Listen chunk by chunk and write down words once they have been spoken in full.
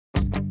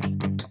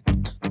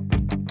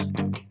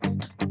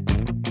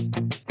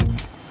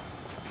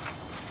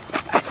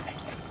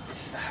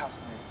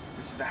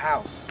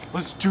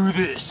Let's do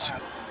this.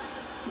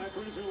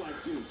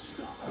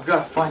 I've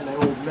got to find that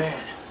old man.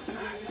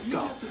 Let's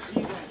go.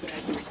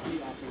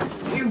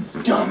 You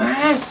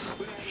dumbass!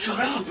 Shut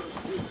up.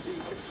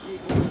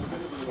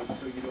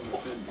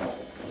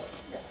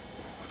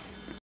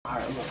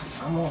 Alright,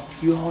 look,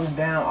 you hold him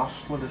down, I'll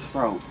slit his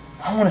throat.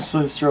 I want to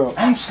slit his throat.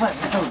 I'm slitting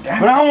his throat down.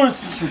 But I want to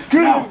slit your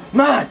throat.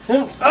 Man!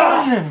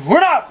 We're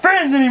not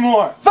friends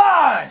anymore.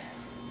 Fine!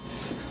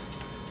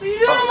 What are you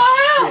doing in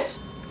my house?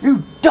 You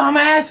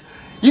dumbass!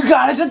 You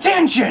got his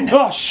attention!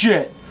 Oh,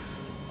 shit.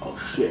 Oh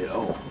shit,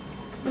 oh.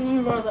 What do you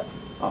mean by that?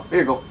 Oh, here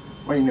you go.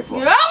 What are you in there for?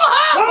 Get out of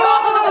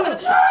my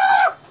house!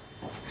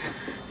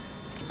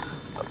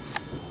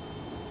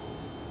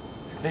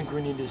 I think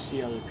we need to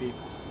see other people.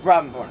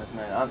 Robbing partners,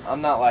 man.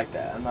 I'm not like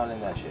that. I'm not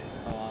in that shit.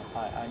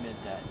 I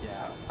meant that,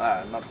 yeah.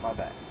 Alright, my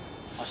bad.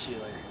 I'll see you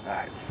later.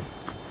 Alright,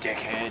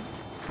 dickhead.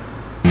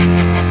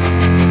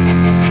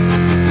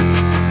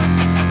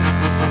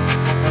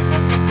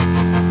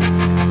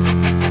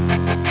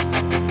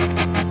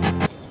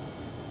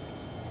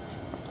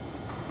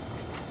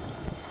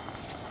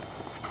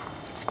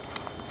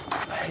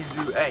 Hey,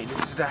 dude, hey, this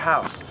is the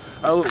house.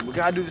 Oh, look, we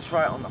gotta do this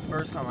right on the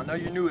first time. I know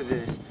you're new at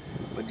this,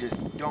 but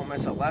just don't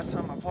mess up. Last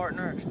time my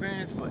partner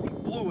experienced, but he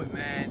blew it,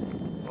 man.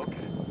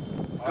 Okay,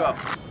 let's go.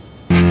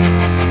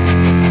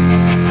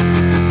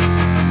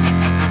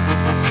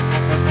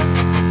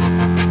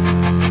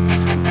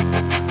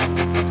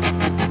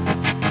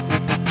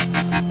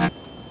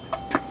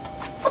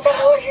 What the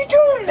hell are you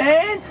doing,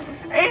 man?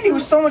 Andy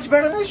was so much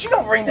better than this. You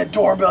don't ring the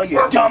doorbell, you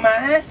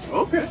dumbass.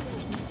 Okay.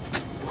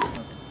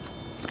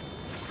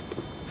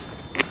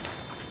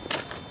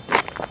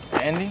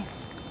 Andy?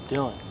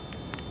 Dylan.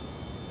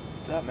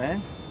 What's up,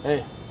 man?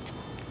 Hey.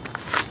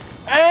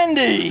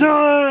 Andy!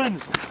 Dylan!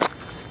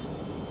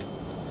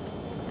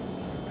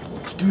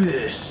 Let's do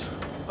this.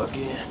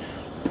 Again.